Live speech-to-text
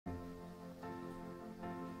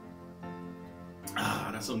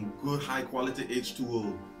and some good high quality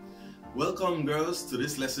H2O. Welcome girls to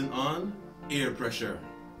this lesson on air pressure.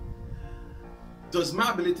 Does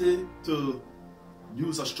my ability to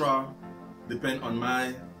use a straw depend on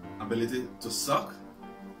my ability to suck?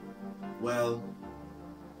 Well,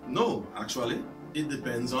 no, actually, it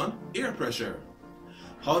depends on air pressure.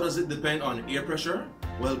 How does it depend on air pressure?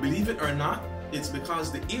 Well, believe it or not, it's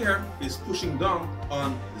because the air is pushing down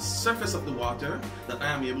on the surface of the water that I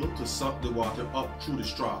am able to suck the water up through the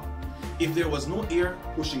straw. If there was no air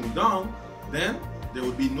pushing down, then there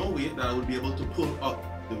would be no way that I would be able to pull up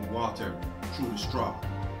the water through the straw.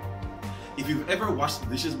 If you've ever washed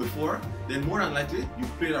dishes before, then more than likely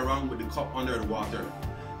you've played around with the cup under the water.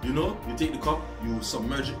 You know, you take the cup, you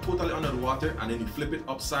submerge it totally under the water, and then you flip it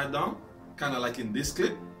upside down, kind of like in this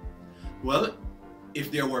clip. Well, if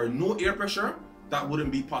there were no air pressure, that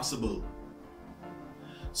wouldn't be possible.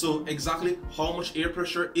 So exactly how much air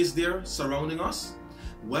pressure is there surrounding us?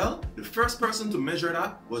 Well, the first person to measure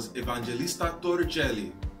that was Evangelista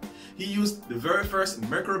Torricelli. He used the very first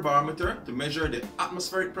mercury barometer to measure the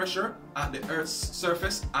atmospheric pressure at the Earth's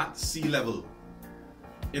surface at sea level.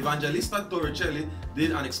 Evangelista Torricelli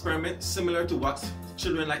did an experiment similar to what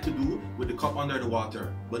children like to do with the cup under the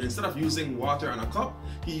water, but instead of using water and a cup,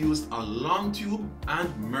 he used a long tube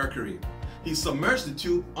and mercury. He submerged the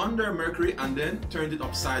tube under mercury and then turned it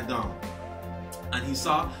upside down, and he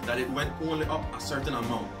saw that it went only up a certain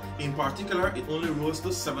amount. In particular, it only rose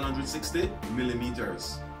to 760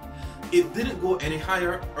 millimeters. It didn't go any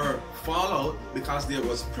higher or fall out because there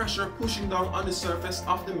was pressure pushing down on the surface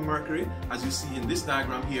of the mercury, as you see in this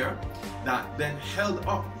diagram here, that then held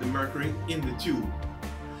up the mercury in the tube.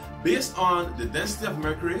 Based on the density of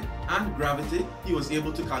mercury and gravity, he was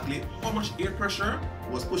able to calculate how much air pressure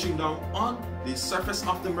was pushing down on the surface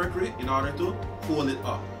of the mercury in order to hold it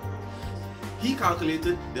up. He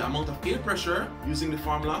calculated the amount of air pressure using the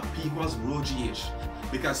formula P equals rho GH,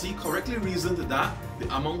 because he correctly reasoned that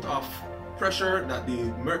the amount of pressure that the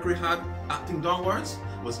mercury had acting downwards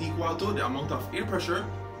was equal to the amount of air pressure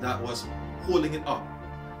that was holding it up.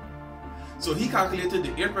 So he calculated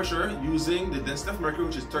the air pressure using the density of mercury,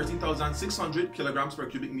 which is 13,600 kilograms per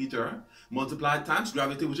cubic meter, multiplied times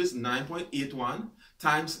gravity, which is 9.81,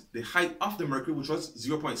 times the height of the mercury, which was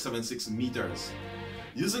 0.76 meters.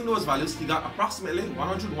 Using those values, he got approximately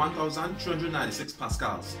 101,396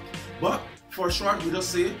 pascals. But for short, we just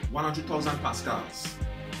say 100,000 pascals.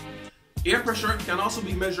 Air pressure can also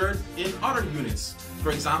be measured in other units.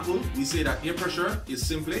 For example, we say that air pressure is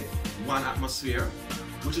simply 1 atmosphere,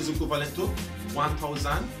 which is equivalent to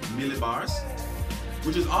 1,000 millibars,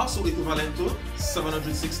 which is also equivalent to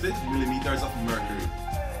 760 millimeters of mercury.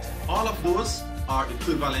 All of those are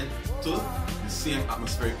equivalent to the same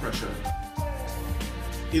atmospheric pressure.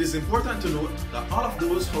 It is important to note that all of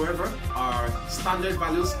those, however, are standard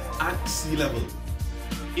values at sea level.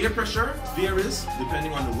 Air pressure varies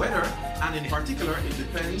depending on the weather, and in particular, it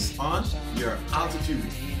depends on your altitude.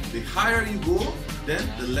 The higher you go, then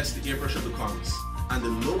the less the air pressure becomes. And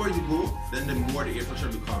the lower you go, then the more the air pressure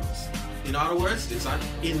becomes. In other words, it's an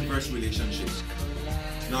inverse relationship.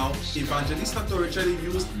 Now, Evangelista Torricelli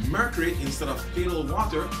used mercury instead of plain old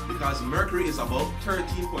water because mercury is about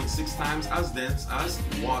 13.6 times as dense as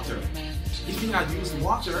water. If he had used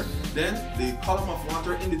water, then the column of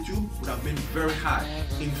water in the tube would have been very high.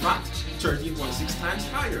 In fact, 13.6 times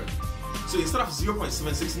higher. So instead of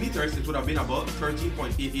 0.76 meters, it would have been about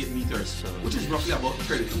 13.88 meters, which is roughly about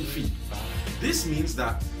 32 feet. This means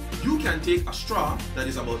that you can take a straw that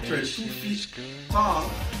is about 32 feet tall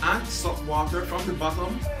and suck water from the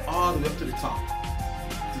bottom all the way up to the top.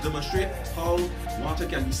 To demonstrate how water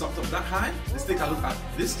can be sucked up that high, let's take a look at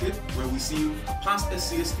this clip where we see a past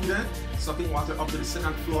SCA student sucking water up to the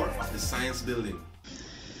second floor of the science building.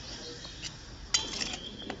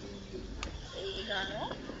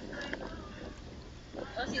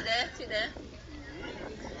 Oh, sit there. Sit there,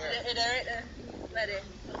 right there. Right there.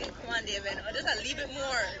 Okay, come on, David. Oh, just a little bit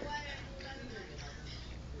more.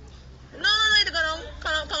 No, you go down.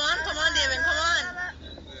 Come on, David. Come on.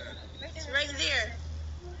 It's right there.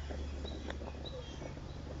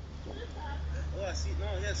 Oh, I see. No,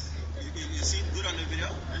 yes. You see it good on the video?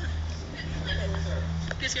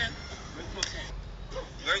 Yes, sir.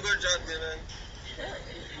 Very good job, David.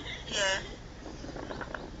 Yeah.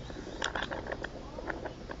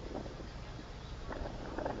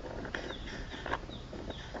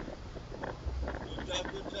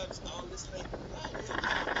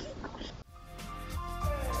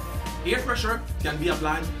 Air pressure can be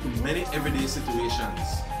applied to many everyday situations.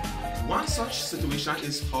 One such situation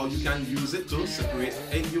is how you can use it to separate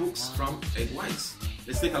egg yolks from egg whites.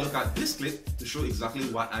 Let's take a look at this clip to show exactly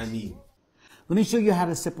what I mean. Let me show you how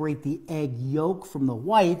to separate the egg yolk from the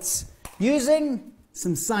whites using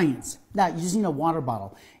some science. Now, you're using a water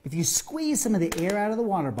bottle. If you squeeze some of the air out of the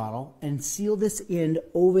water bottle and seal this end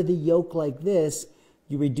over the yolk like this,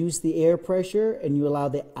 you reduce the air pressure and you allow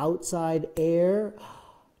the outside air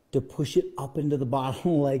to push it up into the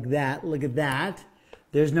bottle like that. Look at that.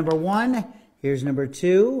 There's number one. Here's number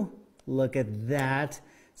two. Look at that.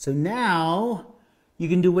 So now you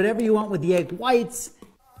can do whatever you want with the egg whites.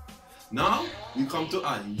 Now we come to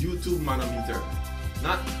a YouTube manometer.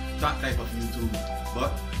 Not that type of YouTube,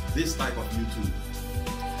 but this type of YouTube.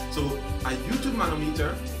 So a YouTube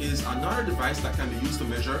manometer is another device that can be used to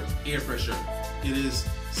measure air pressure. It is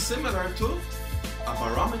similar to a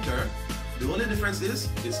barometer. The only difference is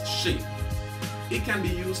its shape. It can be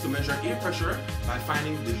used to measure air pressure by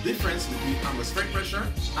finding the difference between atmospheric pressure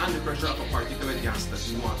and the pressure of a particular gas that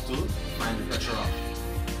you want to find the pressure of.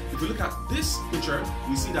 If we look at this picture,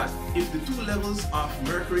 we see that if the two levels of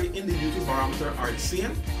mercury in the YouTube barometer are the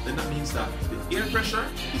same, then that means that the air pressure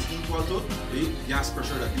is equal to the gas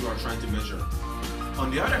pressure that you are trying to measure.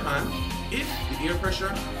 On the other hand, if the air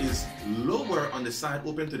pressure is lower on the side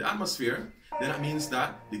open to the atmosphere, then that means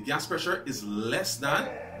that the gas pressure is less than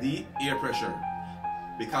the air pressure,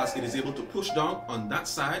 because it is able to push down on that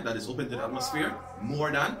side that is open to the atmosphere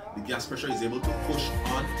more than the gas pressure is able to push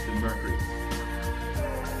on the mercury.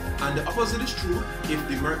 And the opposite is true if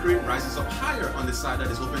the mercury rises up higher on the side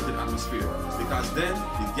that is open to the atmosphere, because then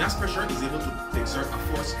the gas pressure is able to exert a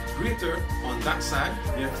force greater on that side,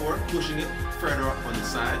 therefore pushing it further up on the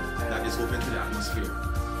side that is open to the atmosphere.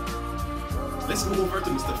 Let's move over to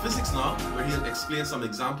Mr. Physics now, where he'll explain some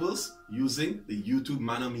examples using the YouTube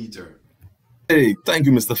manometer. Hey, thank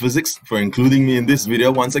you Mr. Physics for including me in this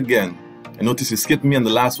video once again. I noticed you skipped me on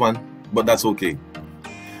the last one, but that's okay.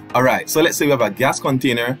 Alright, so let's say we have a gas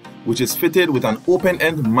container which is fitted with an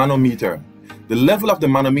open-end manometer. The level of the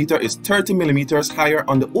manometer is 30 millimeters higher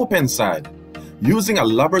on the open side. Using a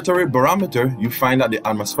laboratory barometer, you find that the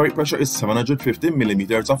atmospheric pressure is 750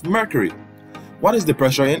 millimeters of mercury. What is the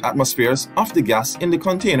pressure in atmospheres of the gas in the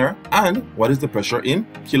container, and what is the pressure in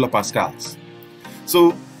kilopascals?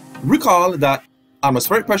 So recall that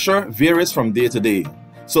atmospheric pressure varies from day to day.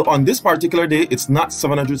 So on this particular day, it's not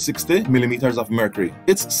 760 millimeters of mercury.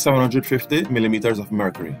 It's 750 millimeters of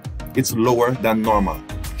mercury. It's lower than normal.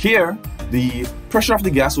 Here, the pressure of the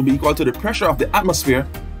gas will be equal to the pressure of the atmosphere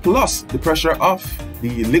plus the pressure of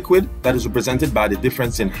the liquid that is represented by the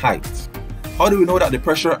difference in height. How do we know that the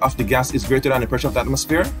pressure of the gas is greater than the pressure of the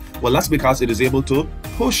atmosphere? Well, that's because it is able to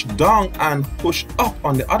push down and push up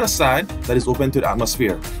on the other side that is open to the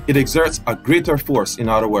atmosphere. It exerts a greater force, in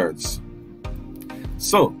other words.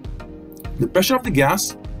 So, the pressure of the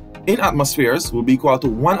gas in atmospheres will be equal to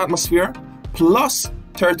 1 atmosphere plus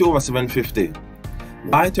 30 over 750.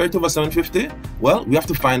 Why 30 over 750? Well, we have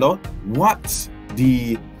to find out what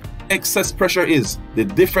the excess pressure is, the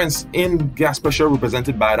difference in gas pressure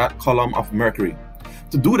represented by that column of mercury.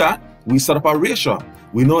 To do that, we set up a ratio.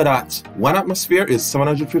 We know that 1 atmosphere is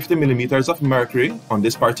 750 millimeters of mercury on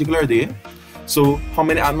this particular day. So how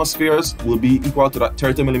many atmospheres will be equal to that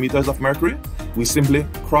 30 millimeters of mercury? We simply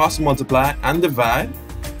cross multiply and divide,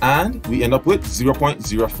 and we end up with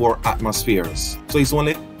 0.04 atmospheres. So it's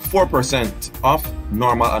only 4% of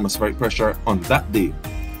normal atmospheric pressure on that day.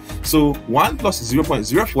 So 1 plus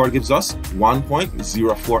 0.04 gives us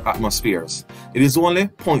 1.04 atmospheres. It is only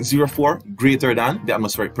 0.04 greater than the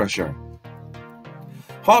atmospheric pressure.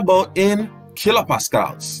 How about in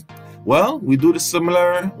kilopascals? Well, we do the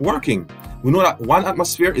similar working. We know that 1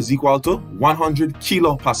 atmosphere is equal to 100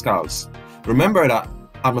 kilopascals. Remember that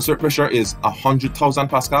atmospheric pressure is 100,000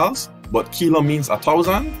 pascals, but kilo means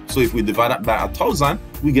 1,000. So if we divide that by 1,000,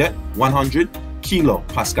 we get 100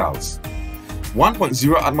 kilopascals.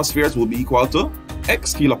 1.0 atmospheres will be equal to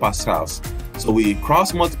x kilopascals. So we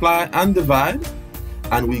cross multiply and divide,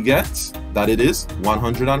 and we get that it is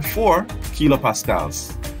 104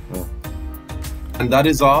 kilopascals. And that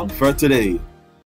is all for today.